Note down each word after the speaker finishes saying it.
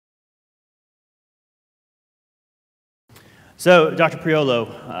So, Dr. Priolo,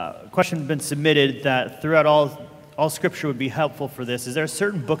 a question has been submitted that throughout all Scripture would be helpful for this. Is there a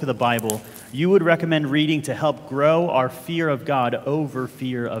certain book of the Bible you would recommend reading to help grow our fear of God over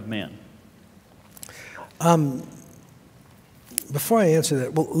fear of man? Before I answer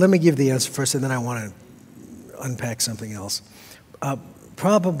that, well, let me give the answer first, and then I want to unpack something else.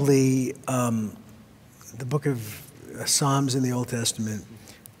 Probably the book of Psalms in the Old Testament,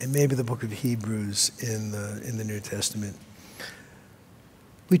 and maybe the book of Hebrews in the New Testament.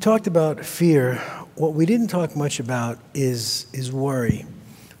 We talked about fear. What we didn't talk much about is worry.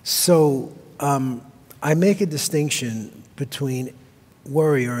 So I make a distinction between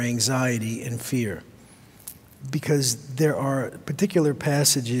worry or anxiety and fear, because there are particular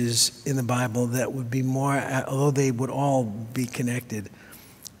passages in the Bible that would be more, although they would all be connected,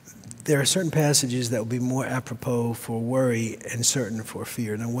 there are certain passages that would be more apropos for worry and certain for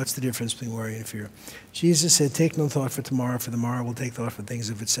fear. Now, what's the difference between worry and fear? Jesus said, "Take no thought for the morrow will take thought for things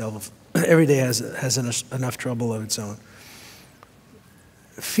of itself." Every day has enough trouble of its own.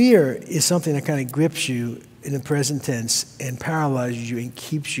 Fear is something that kind of grips you in the present tense and paralyzes you and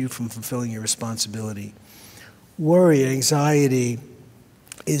keeps you from fulfilling your responsibility. Worry, anxiety,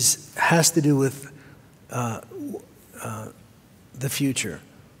 has to do with the future.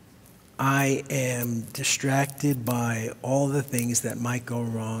 I am distracted by all the things that might go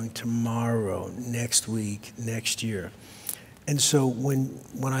wrong tomorrow, next week, next year. And so when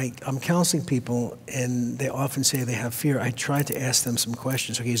I'm counseling people and they often say they have fear, I try to ask them some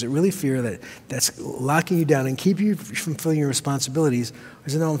questions. Okay, is it really fear that's locking you down and keeping you from fulfilling your responsibilities? I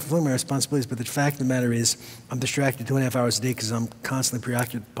said, no, I'm fulfilling my responsibilities, but the fact of the matter is I'm distracted 2.5 hours a day because I'm constantly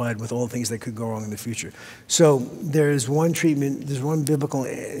preoccupied with all the things that could go wrong in the future. So there's one treatment, there's one biblical,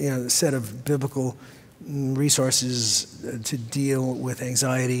 set of biblical resources to deal with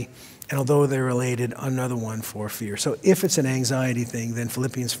anxiety. And although they're related, another one for fear. So if it's an anxiety thing, then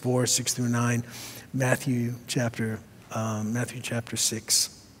Philippians 4, 6 through 9, Matthew chapter 6,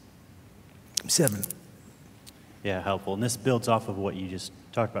 7. Yeah, helpful. And this builds off of what you just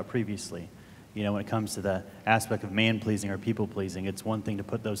talked about previously. When it comes to the aspect of man-pleasing or people-pleasing, it's one thing to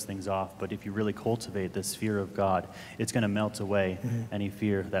put those things off, but if you really cultivate this fear of God, it's going to melt away any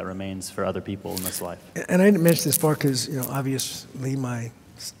fear that remains for other people in this life. And I didn't mention this part because, obviously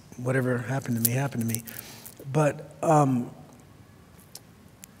whatever happened to me. But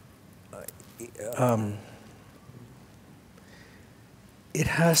it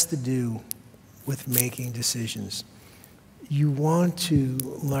has to do with making decisions. You want to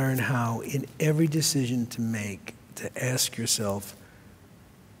learn how, in every decision to make, to ask yourself,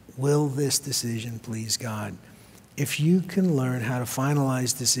 will this decision please God? If you can learn how to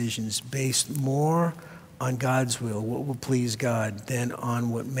finalize decisions based more on God's will, what will please God, than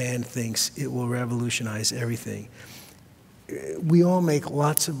on what man thinks, it will revolutionize everything. We all make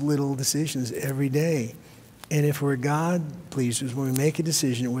lots of little decisions every day. And if we're God pleasers, when we make a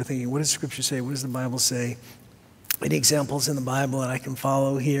decision, we're thinking, what does Scripture say? What does the Bible say? Any examples in the Bible that I can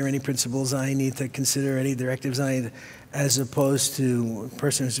follow here? Any principles I need to consider? Any directives I need? As opposed to a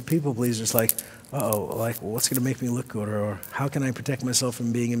person who's a people pleaser, it's like, what's going to make me look good? Or how can I protect myself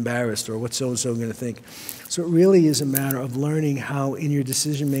from being embarrassed? Or what's so-and-so going to think? So it really is a matter of learning how in your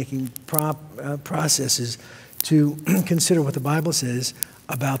decision-making processes to consider what the Bible says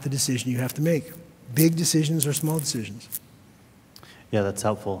about the decision you have to make. Big decisions or small decisions. Yeah, that's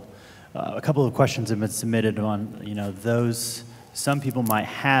helpful. A couple of questions have been submitted on, those. Some people might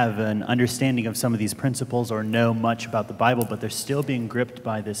have an understanding of some of these principles or know much about the Bible, but they're still being gripped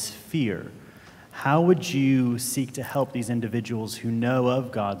by this fear. How would you seek to help these individuals who know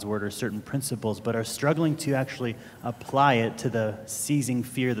of God's word or certain principles, but are struggling to actually apply it to the seizing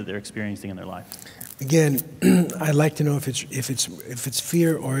fear that they're experiencing in their life? Again, I'd like to know if it's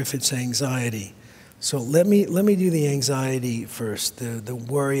fear or if it's anxiety. So let me do the anxiety first, the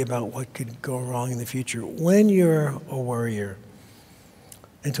worry about what could go wrong in the future. When you're a worrier,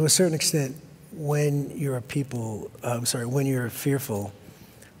 and to a certain extent, when you're when you're fearful,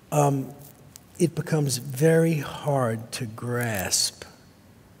 it becomes very hard to grasp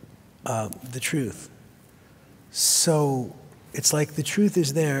the truth. So it's like the truth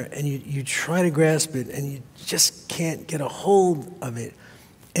is there, and you try to grasp it, and you just can't get a hold of it.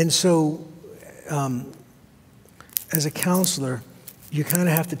 And so as a counselor, you kind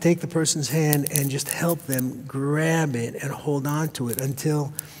of have to take the person's hand and just help them grab it and hold on to it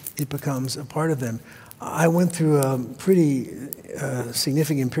until it becomes a part of them. I went through a pretty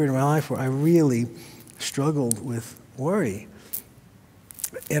significant period of my life where I really struggled with worry.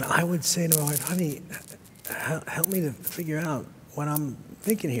 And I would say to my wife, honey, help me to figure out what I'm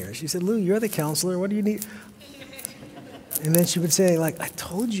thinking here. She said, Lou, you're the counselor. What do you need? And then she would say, like, I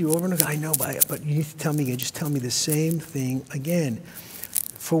told you over and over, I know, but you need to tell me again. Just tell me the same thing again.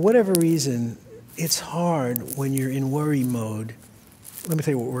 For whatever reason, it's hard when you're in worry mode. Let me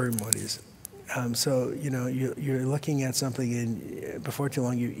tell you what worry mode is. So, you're looking at something, and before too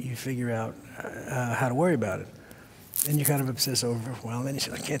long, you figure out how to worry about it. And you kind of obsess over it for a while, and then you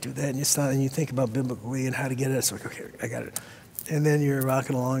say, I can't do that. And you start, and you think about biblically and how to get it. It's like, okay, I got it. And then you're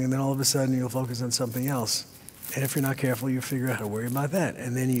rocking along, and then all of a sudden, you'll focus on something else. And if you're not careful, you'll figure out how to worry about that.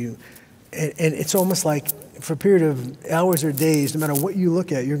 And then and it's almost like for a period of hours or days, no matter what you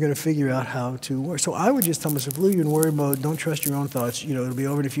look at, you're going to figure out how to work. So I would just tell myself, Lou, you're in worry mode. Don't trust your own thoughts. It'll be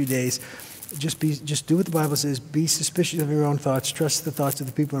over in a few days. Just do what the Bible says. Be suspicious of your own thoughts. Trust the thoughts of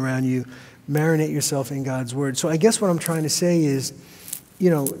the people around you. Marinate yourself in God's word. So I guess what I'm trying to say is,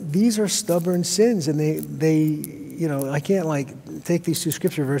 these are stubborn sins, and I can't take these two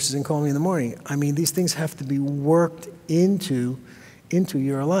scripture verses and call me in the morning. I mean, these things have to be worked into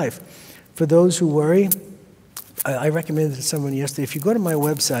your life. For those who worry, I recommended to someone yesterday, if you go to my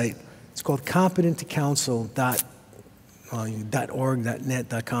website, it's called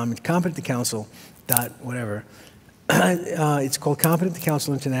competent2counsel.org.net.com. It's competent2counsel. Whatever. It's called Competent to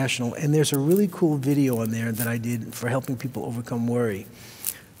Counsel International, and there's a really cool video on there that I did for helping people overcome worry.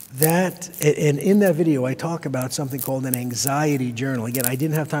 And in that video, I talk about something called an anxiety journal. Again, I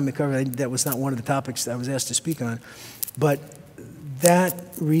didn't have time to cover that. That was not one of the topics that I was asked to speak on. But that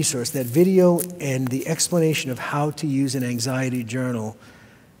resource, that video, and the explanation of how to use an anxiety journal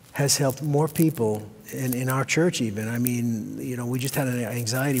has helped more people in our church even. I mean, we just had an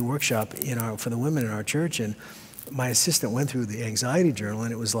anxiety workshop for the women in our church, and my assistant went through the anxiety journal,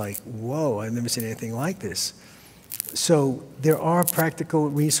 and it was like, whoa, I've never seen anything like this. So there are practical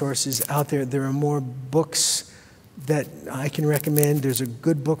resources out there. There are more books that I can recommend. There's a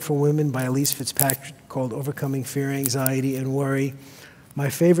good book for women by Elise Fitzpatrick called Overcoming Fear, Anxiety, and Worry. My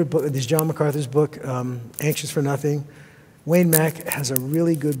favorite book is John MacArthur's book, Anxious for Nothing. Wayne Mack has a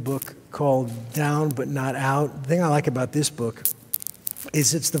really good book called Down But Not Out. The thing I like about this book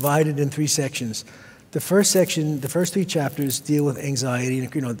is it's divided in 3 sections. The first section, the first 3 chapters deal with anxiety.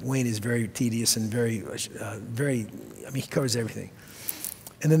 And, Wayne is very tedious and very, he covers everything.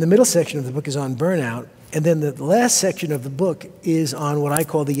 And then the middle section of the book is on burnout. And then the last section of the book is on what I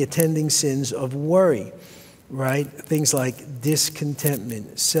call the attending sins of worry, right? Things like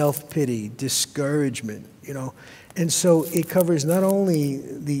discontentment, self-pity, discouragement, And so it covers not only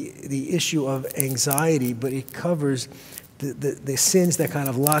the issue of anxiety, but it covers the sins that kind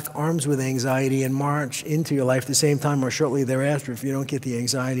of lock arms with anxiety and march into your life at the same time or shortly thereafter if you don't get the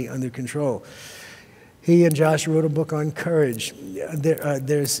anxiety under control. He and Josh wrote a book on courage.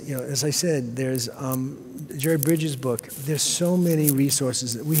 There's, as I said, there's Jerry Bridges' book. There's so many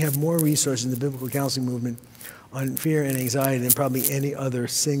resources. We have more resources in the biblical counseling movement on fear and anxiety than probably any other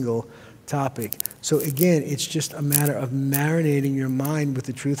single topic. So again, it's just a matter of marinating your mind with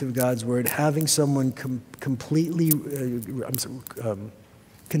the truth of God's word, having someone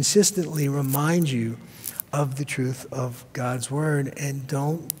consistently remind you of the truth of God's word, and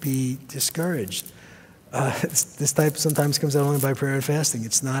don't be discouraged. This type sometimes comes out only by prayer and fasting.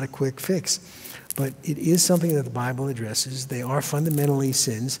 It's not a quick fix, but it is something that the Bible addresses. They are fundamentally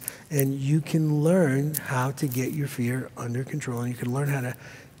sins, and you can learn how to get your fear under control, and you can learn how to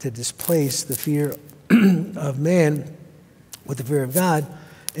displace the fear of man with the fear of God,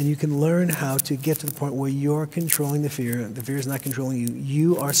 and you can learn how to get to the point where you're controlling the fear. The fear is not controlling you.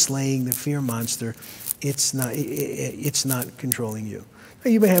 You are slaying the fear monster. It's not controlling you.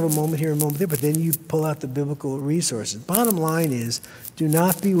 Now, you may have a moment here, a moment there, but then you pull out the biblical resources. Bottom line is, do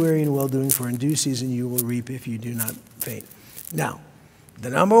not be weary in well-doing, for in due season you will reap if you do not faint. Now, the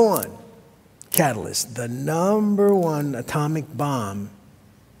number one catalyst, the number one atomic bomb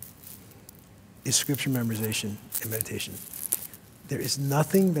is scripture memorization and meditation. There is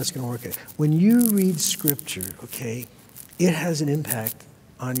nothing that's going to work. When you read scripture, okay, it has an impact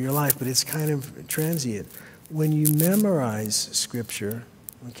on your life, but it's kind of transient. When you memorize scripture,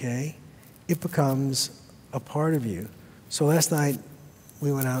 okay, it becomes a part of you. So last night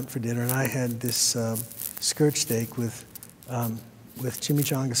we went out for dinner, and I had this skirt steak with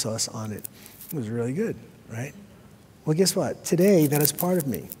chimichanga sauce on it. It was really good, right? Well, guess what? Today, that is part of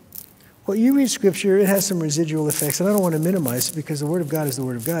me. Well, you read scripture, it has some residual effects, and I don't want to minimize it because the Word of God is the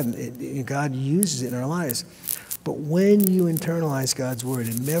Word of God, and God uses it in our lives. But when you internalize God's Word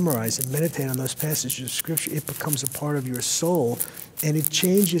and memorize and meditate on those passages of Scripture, it becomes a part of your soul, and it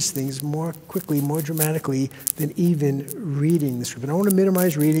changes things more quickly, more dramatically than even reading the Scripture. I don't want to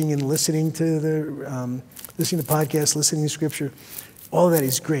minimize reading and listening to podcasts, listening to Scripture. All of that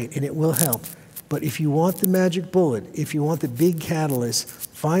is great, and it will help. But if you want the magic bullet, if you want the big catalyst,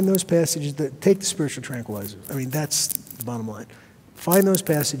 find those passages that take the spiritual tranquilizer. I mean, that's the bottom line. Find those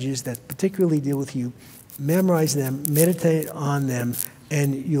passages that particularly deal with you, memorize them, meditate on them,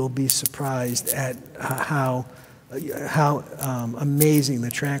 and you'll be surprised at how amazing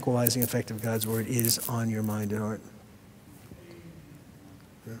the tranquilizing effect of God's word is on your mind and heart.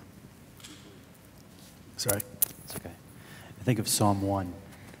 Yeah. Sorry. It's okay. I think of Psalm 1,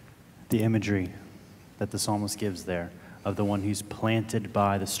 the imagery that the psalmist gives there of the one who's planted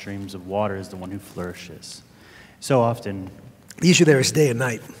by the streams of water is the one who flourishes. So often... The issue there is day and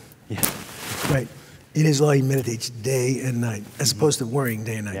night. Yeah. Right. In his law he meditates day and night, as opposed to worrying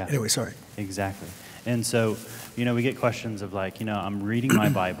day and night. Yeah. Anyway, sorry. Exactly. And so, we get questions of like, I'm reading my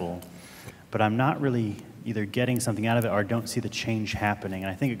Bible, but I'm not really either getting something out of it or don't see the change happening.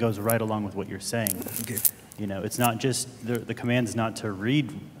 And I think it goes right along with what you're saying. Okay. It's not just, the command is not to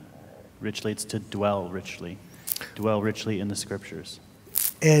read richly, it's to dwell richly. Dwell richly in the scriptures.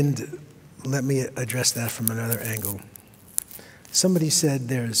 And let me address that from another angle. Somebody said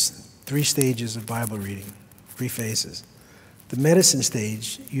there's 3 stages of Bible reading, 3 phases. The medicine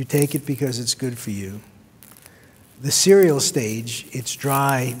stage, you take it because it's good for you. The cereal stage, it's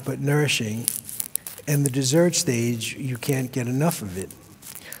dry but nourishing. And the dessert stage, you can't get enough of it.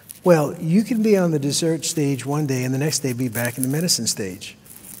 Well, you can be on the dessert stage one day and the next day be back in the medicine stage.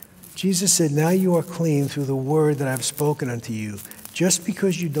 Jesus said, now you are clean through the word that I've spoken unto you. Just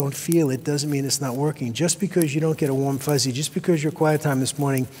because you don't feel it doesn't mean it's not working. Just because you don't get a warm fuzzy, just because your quiet time this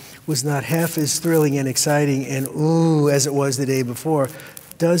morning was not half as thrilling and exciting and ooh as it was the day before,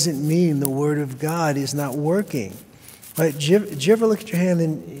 doesn't mean the word of God is not working. Right? Did you ever look at your hand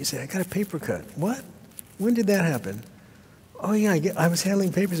and you say, I got a paper cut? What? When did that happen? Oh yeah, I was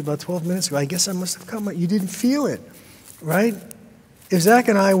handling papers about 12 minutes ago. I guess I must have come. You didn't feel it, right? If Zach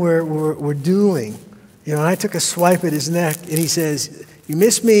and I were dueling, and I took a swipe at his neck, and he says, you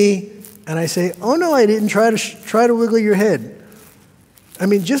missed me, and I say, oh no, I didn't. Try to wiggle your head. I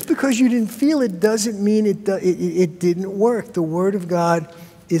mean, just because you didn't feel it doesn't mean it didn't work. The Word of God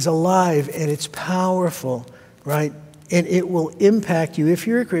is alive, and it's powerful, right? And it will impact you. If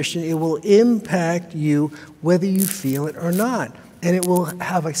you're a Christian, it will impact you whether you feel it or not. And it will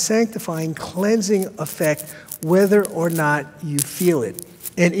have a sanctifying, cleansing effect whether or not you feel it.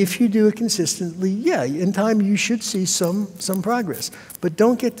 And if you do it consistently, yeah, in time you should see some progress. But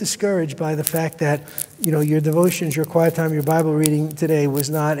don't get discouraged by the fact that, your devotions, your quiet time, your Bible reading today was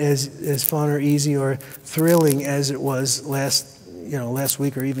not as fun or easy or thrilling as it was last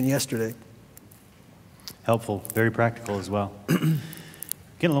week or even yesterday. Helpful, very practical as well. Getting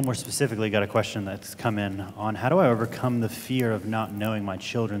a little more specifically, got a question that's come in on how do I overcome the fear of not knowing my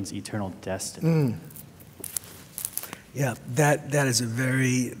children's eternal destiny? Yeah, that is a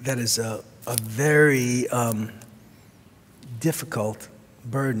very difficult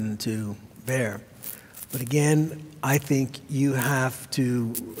burden to bear. But again, I think you have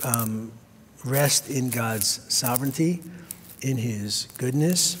to rest in God's sovereignty, in His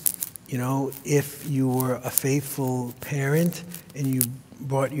goodness. If you were a faithful parent and you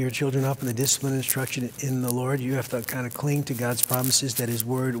brought your children up in the discipline and instruction in the Lord, you have to kind of cling to God's promises that His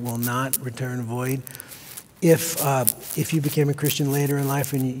word will not return void. If you became a Christian later in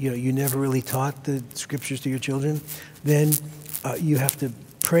life and you never really taught the scriptures to your children, then you have to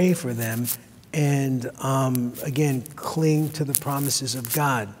pray for them and again cling to the promises of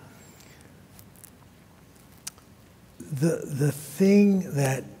God. The thing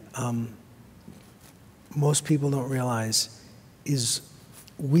that most people don't realize is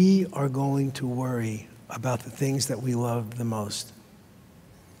we are going to worry about the things that we love the most.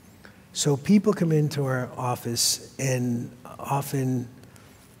 So people come into our office and often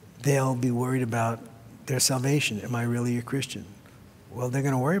they'll be worried about their salvation. Am I really a Christian? Well, they're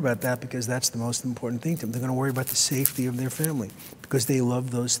going to worry about that because that's the most important thing to them. They're going to worry about the safety of their family because they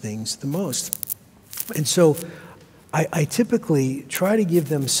love those things the most. And so I typically try to give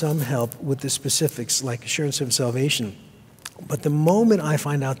them some help with the specifics like assurance of salvation. But the moment I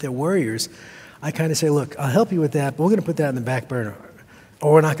find out they're worriers, I kind of say, look, I'll help you with that, but we're going to put that in the back burner.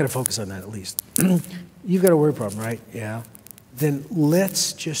 Or we're not going to focus on that at least. You've got a word problem, right? Yeah. Then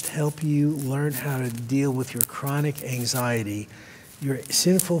let's just help you learn how to deal with your chronic anxiety, your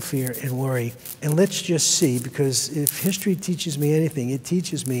sinful fear and worry. And let's just see, because if history teaches me anything, it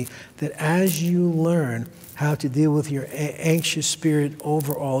teaches me that as you learn how to deal with your anxious spirit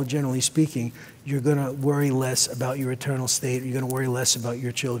overall, generally speaking, you're going to worry less about your eternal state. You're going to worry less about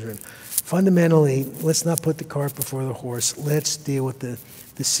your children. Fundamentally, let's not put the cart before the horse. Let's deal with the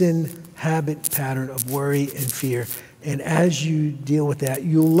sin habit pattern of worry and fear And as you deal with that,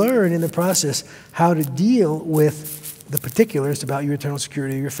 you'll learn in the process how to deal with the particulars about your eternal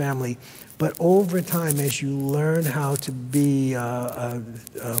security of your family. But over time, as you learn how to be a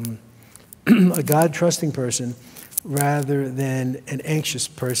God-trusting person rather than an anxious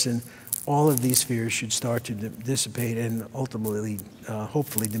person, all of these fears should start to dissipate and ultimately,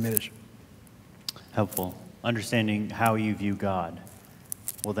 hopefully, diminish. Helpful. Understanding how you view God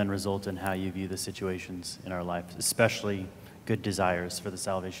will then result in how you view the situations in our life, especially good desires for the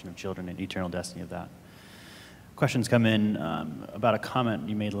salvation of children and eternal destiny of that. Questions come in about a comment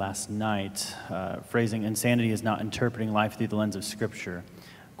you made last night, phrasing insanity is not interpreting life through the lens of Scripture.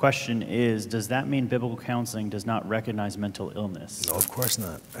 Question is, does that mean biblical counseling does not recognize mental illness? No, of course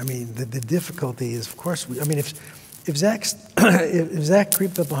not. I mean, the difficulty is, of course, if Zach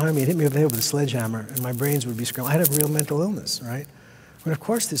creeped up behind me and hit me over the head with a sledgehammer and my brains would be scrambled, I'd have real mental illness, right? But of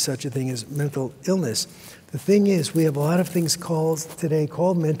course there's such a thing as mental illness. The thing is, we have a lot of things today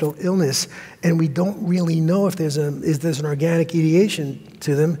called mental illness, and we don't really know if there's an organic ideation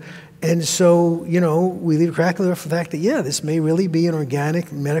to them. And so, we leave a crack in the door for the fact that, yeah, this may really be an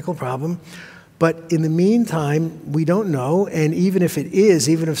organic medical problem. But in the meantime, we don't know, and even if it is,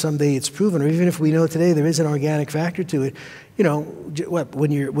 even if someday it's proven, or even if we know today there is an organic factor to it,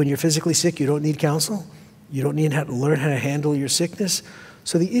 when you're physically sick, you don't need counsel? You don't need to learn how to handle your sickness?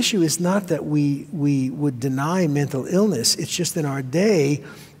 So the issue is not that we would deny mental illness. It's just in our day,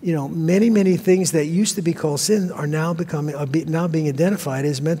 many things that used to be called sin are now being identified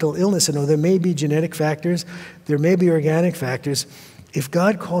as mental illness. And there may be genetic factors, there may be organic factors. If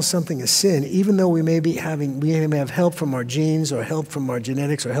God calls something a sin, even though we may have help from our genes or help from our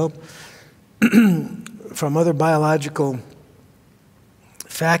genetics or help from other biological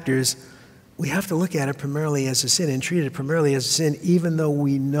factors, we have to look at it primarily as a sin and treat it primarily as a sin, even though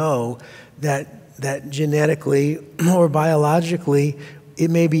we know that genetically or biologically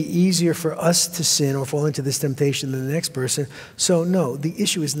it may be easier for us to sin or fall into this temptation than the next person. So no, the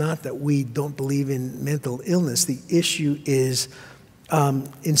issue is not that we don't believe in mental illness. The issue is,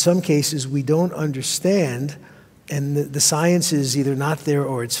 in some cases, we don't understand, and the science is either not there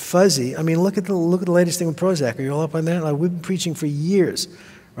or it's fuzzy. I mean, look at the latest thing with Prozac. Are you all up on that? Like, we've been preaching for years,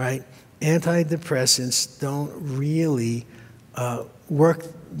 right? Antidepressants don't really work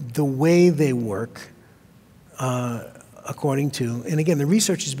the way they work according to, and again, the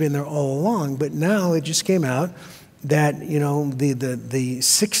research has been there all along, but now it just came out that, the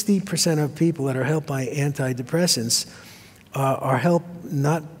 60% of people that are helped by antidepressants are helped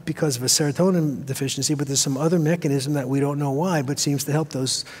not because of a serotonin deficiency, but there's some other mechanism that we don't know why, but seems to help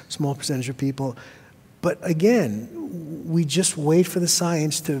those small percentage of people. But again, we just wait for the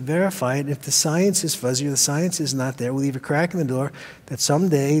science to verify it. If the science is fuzzy or the science is not there, we leave a crack in the door that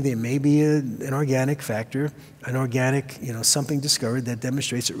someday there may be an organic factor, an organic, something discovered that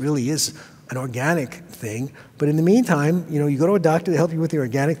demonstrates it really is an organic thing. But in the meantime, you go to a doctor to help you with the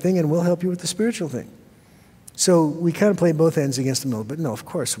organic thing, and we'll help you with the spiritual thing. So we kind of play both ends against the middle. But no, of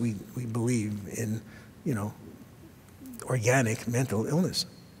course, we believe in, organic mental illness.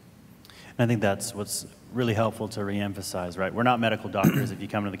 And I think that's what's really helpful to reemphasize, right? We're not medical doctors. If you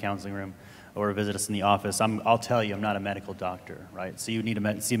come into the counseling room or visit us in the office, I'll tell you I'm not a medical doctor, right? So you need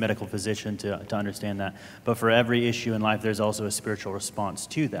to see a medical physician to understand that. But for every issue in life, there's also a spiritual response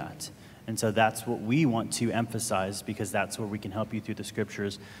to that. And so that's what we want to emphasize, because that's where we can help you through the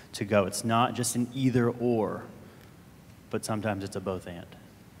Scriptures to go. It's not just an either or, but sometimes it's a both and.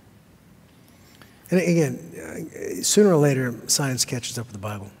 And again, sooner or later, science catches up with the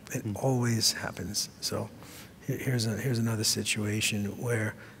Bible. It always happens. So here's another situation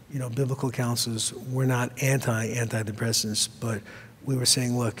where, biblical counselors, we're not antidepressants, but we were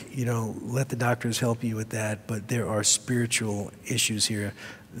saying, look, let the doctors help you with that, but there are spiritual issues here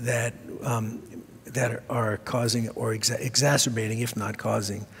that are causing or exacerbating, if not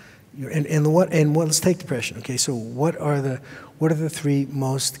causing. Let's take depression. Okay, so what are the three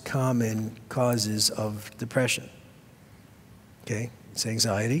most common causes of depression? Okay, it's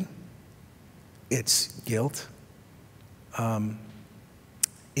anxiety, it's guilt,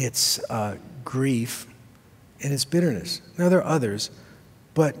 it's grief, and it's bitterness. Now there are others,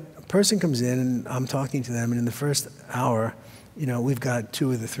 but a person comes in and I'm talking to them, and in the first hour, we've got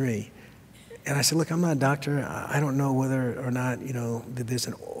two of the three. And I said, look, I'm not a doctor. I don't know whether or not, that there's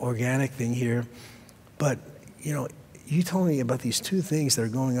an organic thing here. But, you told me about these two things that are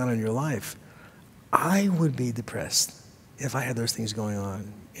going on in your life. I would be depressed if I had those things going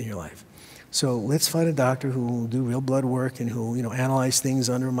on in your life. So let's find a doctor who will do real blood work and who will, analyze things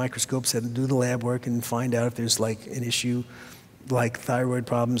under microscopes and do the lab work and find out if there's like an issue like thyroid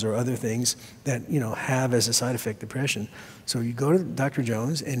problems or other things that, have as a side effect depression. So you go to Dr.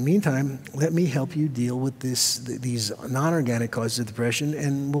 Jones, and meantime, let me help you deal with these non-organic causes of depression,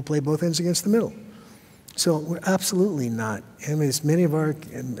 and we'll play both ends against the middle. So we're absolutely not. I mean,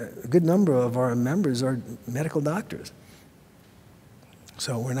 a good number of our members are medical doctors.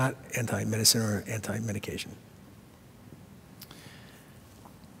 So we're not anti-medicine or anti-medication.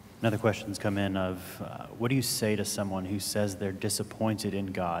 Another question's come in of, what do you say to someone who says they're disappointed in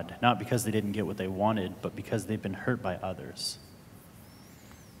God, not because they didn't get what they wanted, but because they've been hurt by others?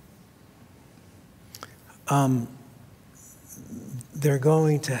 They're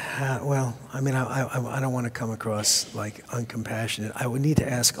going to have, well, I mean, I don't want to come across like uncompassionate. I would need to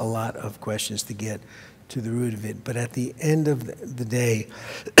ask a lot of questions to get to the root of it. But at the end of the day,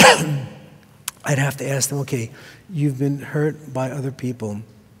 I'd have to ask them, okay, you've been hurt by other people.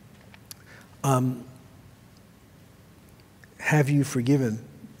 Have you forgiven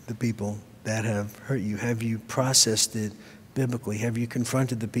the people that have hurt you? Have you processed it biblically? Have you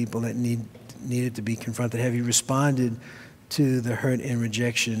confronted the people that needed to be confronted? Have you responded to the hurt and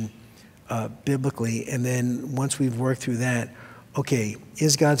rejection biblically? And then once we've worked through that, okay,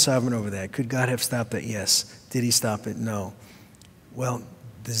 is God sovereign over that? Could God have stopped that? Yes. Did he stop it? No. Well,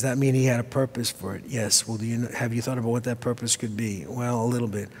 does that mean he had a purpose for it? Yes. Well, have you thought about what that purpose could be? Well, a little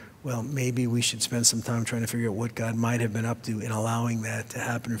bit. Well, maybe we should spend some time trying to figure out what God might have been up to in allowing that to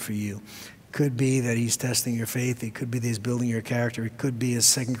happen for you. Could be that he's testing your faith. It could be that he's building your character. It could be,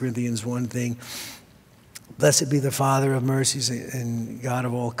 as 2 Corinthians 1 thing, blessed be the Father of mercies and God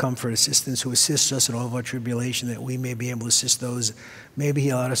of all comfort, assistance, who assists us in all of our tribulation, that we may be able to assist those. Maybe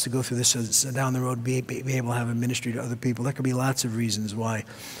he allowed us to go through this so down the road, be able to have a ministry to other people. There could be lots of reasons why.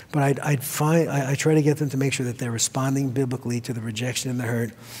 But I try to get them to make sure that they're responding biblically to the rejection and the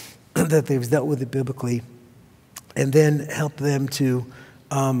hurt, that they've dealt with it biblically, and then help them to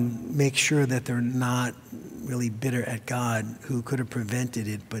make sure that they're not really bitter at God, who could have prevented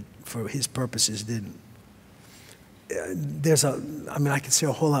it, but for his purposes didn't. I could say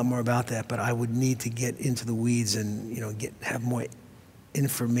a whole lot more about that, but I would need to get into the weeds and, have more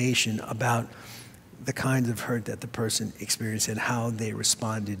information about the kinds of hurt that the person experienced and how they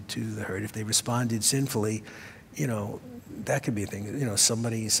responded to the hurt. If they responded sinfully, that could be a thing.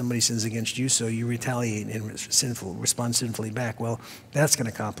 Somebody sins against you, so you retaliate and respond sinfully back. Well, that's going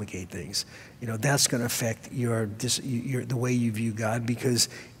to complicate things. That's going to affect the way you view God, because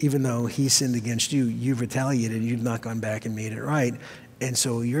even though he sinned against you, you've retaliated, you've not gone back and made it right. And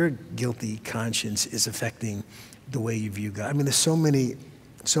so your guilty conscience is affecting the way you view God. I mean, there's so many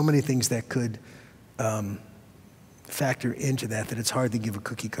things that could factor into that it's hard to give a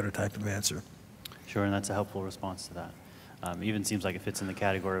cookie-cutter type of answer. Sure, and that's a helpful response to that. Even seems like it fits in the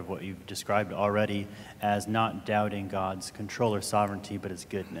category of what you've described already as not doubting God's control or sovereignty, but his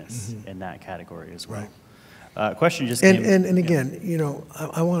goodness in that category as well. Right. Question just came. And again,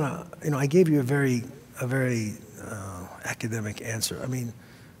 I want to, I gave you a very academic answer. I mean,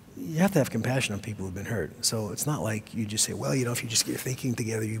 you have to have compassion on people who've been hurt. So it's not like you just say, well, if you just get thinking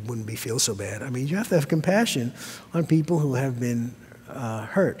together, you wouldn't feel so bad. I mean, you have to have compassion on people who have been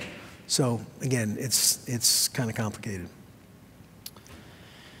hurt. So again, it's kind of complicated.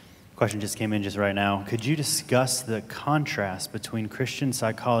 Question just came in just right now. Could you discuss the contrast between Christian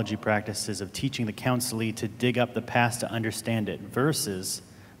psychology practices of teaching the counselee to dig up the past to understand it versus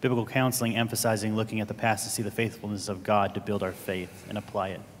biblical counseling emphasizing looking at the past to see the faithfulness of God to build our faith and apply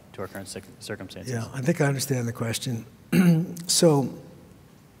it to our current circumstances? Yeah, I think I understand the question. So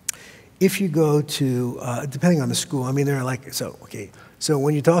if you go to, depending on the school, I mean, there are so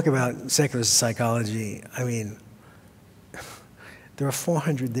when you talk about secular psychology, I mean, there are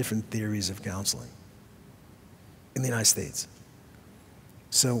 400 different theories of counseling in the United States.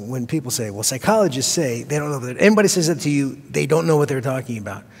 So when people say, well, psychologists say, they don't know that. Anybody says that to you, they don't know what they're talking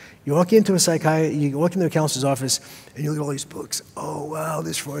about. You walk into a counselor's office, and you look at all these books. Oh, wow,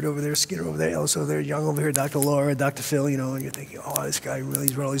 there's Freud over there, Skinner over there, Ellis over there, Young over here, Dr. Laura, Dr. Phil, and you're thinking, oh, this guy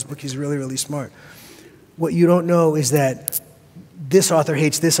he's read all these books, he's really, really smart. What you don't know is that this author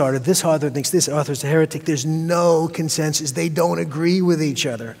hates this author thinks this author's a heretic. There's no consensus. They don't agree with each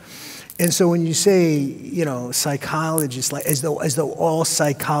other. And so when you say, psychologists, like as though all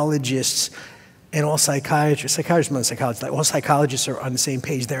psychologists and all psychiatrists are not psychologists, like all psychologists are on the same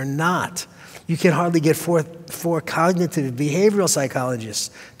page. They're not. You can hardly get four cognitive behavioral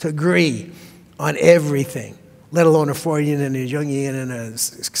psychologists to agree on everything, let alone a Freudian and a Jungian and a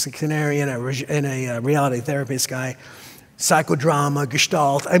Skinnerian and a reality therapist guy. Psychodrama,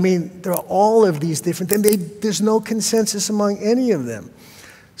 Gestalt. I mean, there are all of these different things. There's no consensus among any of them.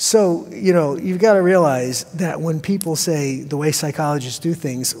 So, you've got to realize that when people say the way psychologists do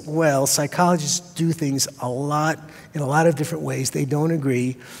things, well, psychologists do things in a lot of different ways. They don't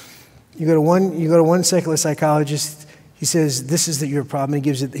agree. You go to one secular psychologist, he says, this is your problem.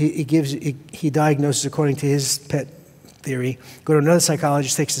 He diagnoses according to his pet theory. Go to another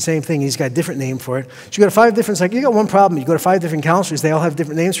psychologist, takes the same thing, he's got a different name for it. So you go to 5 different you got one problem, you go to 5 different counselors, they all have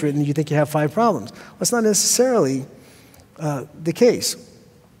different names for it, and you think you have 5 problems. Well, that's not necessarily the case.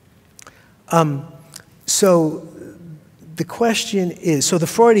 So the question is, so the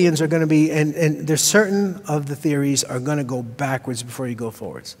Freudians are going to be, and there's certain of the theories are going to go backwards before you go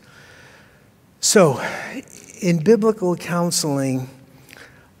forwards. So in biblical counseling,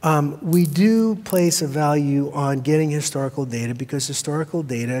 we do place a value on getting historical data because historical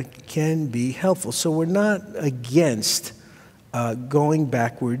data can be helpful. So we're not against going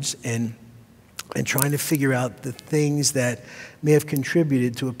backwards and trying to figure out the things that may have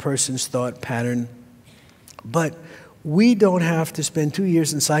contributed to a person's thought pattern. But we don't have to spend 2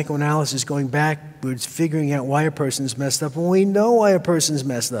 years in psychoanalysis going backwards figuring out why a person's messed up when we know why a person's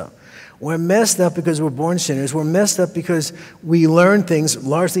messed up. We're messed up because we're born sinners. We're messed up because we learn things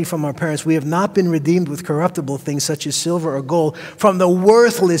largely from our parents. We have not been redeemed with corruptible things such as silver or gold from the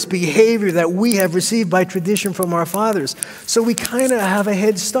worthless behavior that we have received by tradition from our fathers. So we kind of have a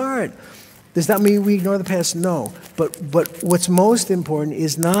head start. Does that mean we ignore the past? No. But what's most important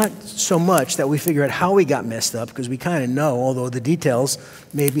is not so much that we figure out how we got messed up, because we kind of know, although the details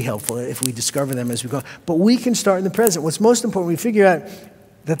may be helpful if we discover them as we go. But we can start in the present. What's most important, we figure out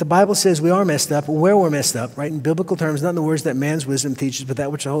that the Bible says we are messed up, where we're messed up, right? In biblical terms, not in the words that man's wisdom teaches, but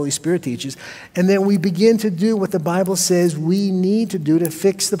that which the Holy Spirit teaches. And then we begin to do what the Bible says we need to do to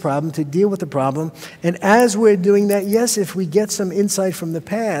fix the problem, to deal with the problem. And as we're doing that, yes, if we get some insight from the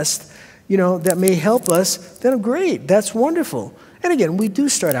past, that may help us, then great, that's wonderful. And again, we do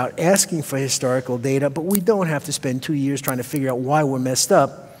start out asking for historical data, but we don't have to spend 2 years trying to figure out why we're messed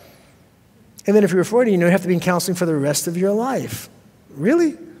up. And then if you're 40, you have to be in counseling for the rest of your life.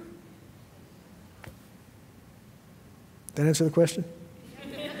 Really? That answer the question?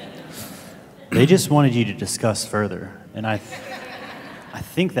 They just wanted you to discuss further, and I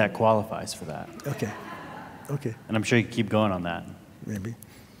think that qualifies for that. Okay. And I'm sure you can keep going on that. Maybe.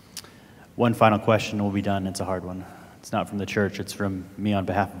 One final question, and we'll be done. It's a hard one. It's not from the church. It's from me on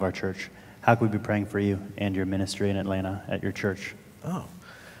behalf of our church. How can we be praying for you and your ministry in Atlanta at your church? Oh,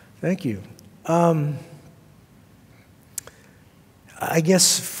 thank you. I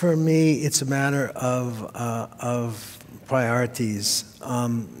guess for me, it's a matter of priorities.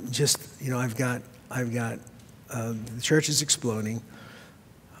 I've got the church is exploding.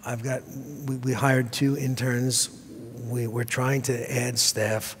 We hired 2 interns. We're trying to add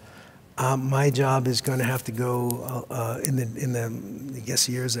staff. My job is going to have to go in the I guess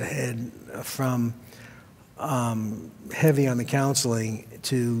years ahead from heavy on the counseling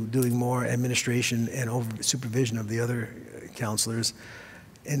to doing more administration and supervision of the other counselors.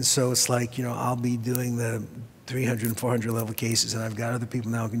 And so it's like, I'll be doing the 300 and 400 level cases, and I've got other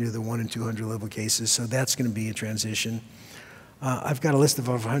people now who can do the 100 and 200 level cases. So that's going to be a transition. I've got a list of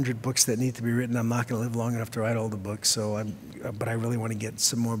over 100 books that need to be written. I'm not going to live long enough to write all the books, but I really want to get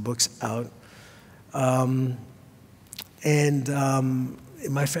some more books out. In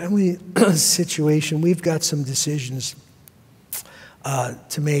my family situation, we've got some decisions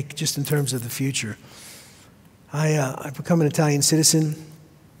to make just in terms of the future. I've become an Italian citizen.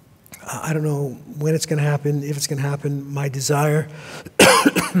 I don't know when it's going to happen, if it's going to happen. My desire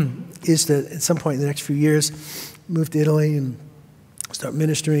is to, at some point in the next few years, move to Italy and start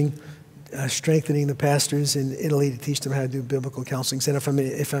ministering, strengthening the pastors in Italy to teach them how to do biblical counseling. And if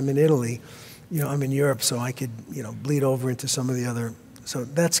I'm in Italy, I'm in Europe, so I could, bleed over into some of the other. So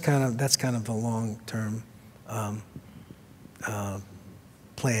that's kind of the long-term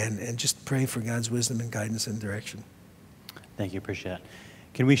plan, and just pray for God's wisdom and guidance and direction. Thank you, appreciate it.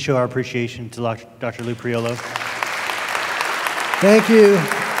 Can we show our appreciation to Dr. Lou Priolo? Thank you.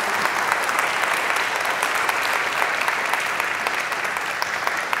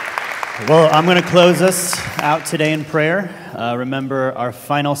 Well, I'm going to close us out today in prayer. Remember, our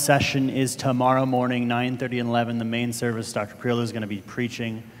final session is tomorrow morning, 9:30 and 11. The main service, Dr. Priolo is going to be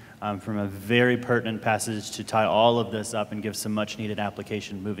preaching from a very pertinent passage to tie all of this up and give some much-needed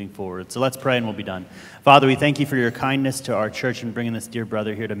application moving forward. So let's pray and we'll be done. Father, we thank you for your kindness to our church and bringing this dear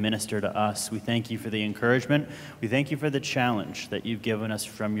brother here to minister to us. We thank you for the encouragement. We thank you for the challenge that you've given us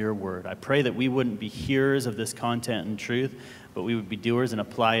from your word. I pray that we wouldn't be hearers of this content and truth, but we would be doers and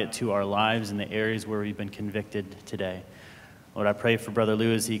apply it to our lives in the areas where we've been convicted today. Lord, I pray for Brother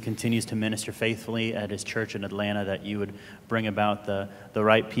Lou as he continues to minister faithfully at his church in Atlanta, that you would bring about the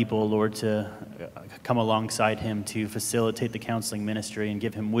right people, Lord, to come alongside him to facilitate the counseling ministry and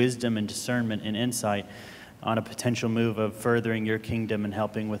give him wisdom and discernment and insight on a potential move of furthering your kingdom and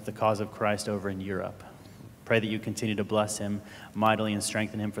helping with the cause of Christ over in Europe. Pray that you continue to bless him mightily and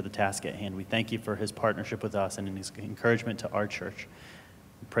strengthen him for the task at hand. We thank you for his partnership with us and his encouragement to our church.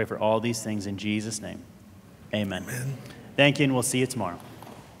 We pray for all these things in Jesus' name. Amen. Thank you, and we'll see you tomorrow.